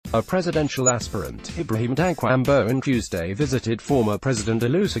A presidential aspirant, Ibrahim Dankwambo, on Tuesday visited former President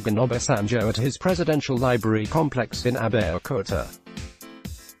Olusegun Obasanjo at his presidential library complex in Abeokuta.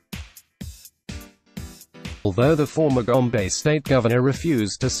 Although the former Gombe state governor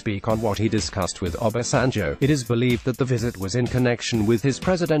refused to speak on what he discussed with Obasanjo, it is believed that the visit was in connection with his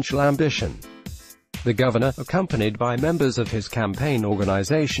presidential ambition. The governor, accompanied by members of his campaign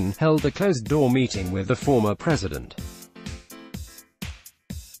organization, held a closed-door meeting with the former president.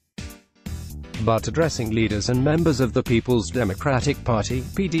 But addressing leaders and members of the People's Democratic Party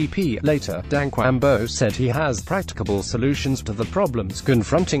 (PDP) later, Dankwambo said he has practicable solutions to the problems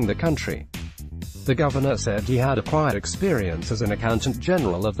confronting the country. The governor said he had acquired experience as an accountant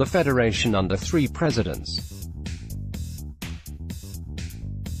general of the Federation under 3 presidents.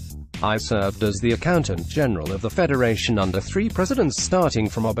 "I served as the accountant general of the Federation under 3 presidents starting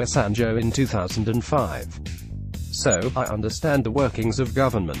from Obasanjo in 2005. So, I understand the workings of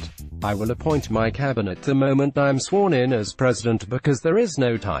government. I will appoint my cabinet the moment I am sworn in as president because there is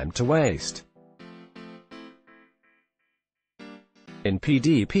no time to waste." In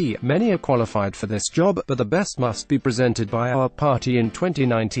PDP, many are qualified for this job, but the best must be presented by our party in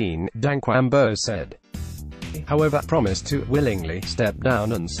 2019, Dankwambo said. However, promised to willingly step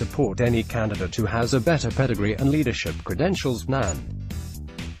down and support any candidate who has a better pedigree and leadership credentials. Nan.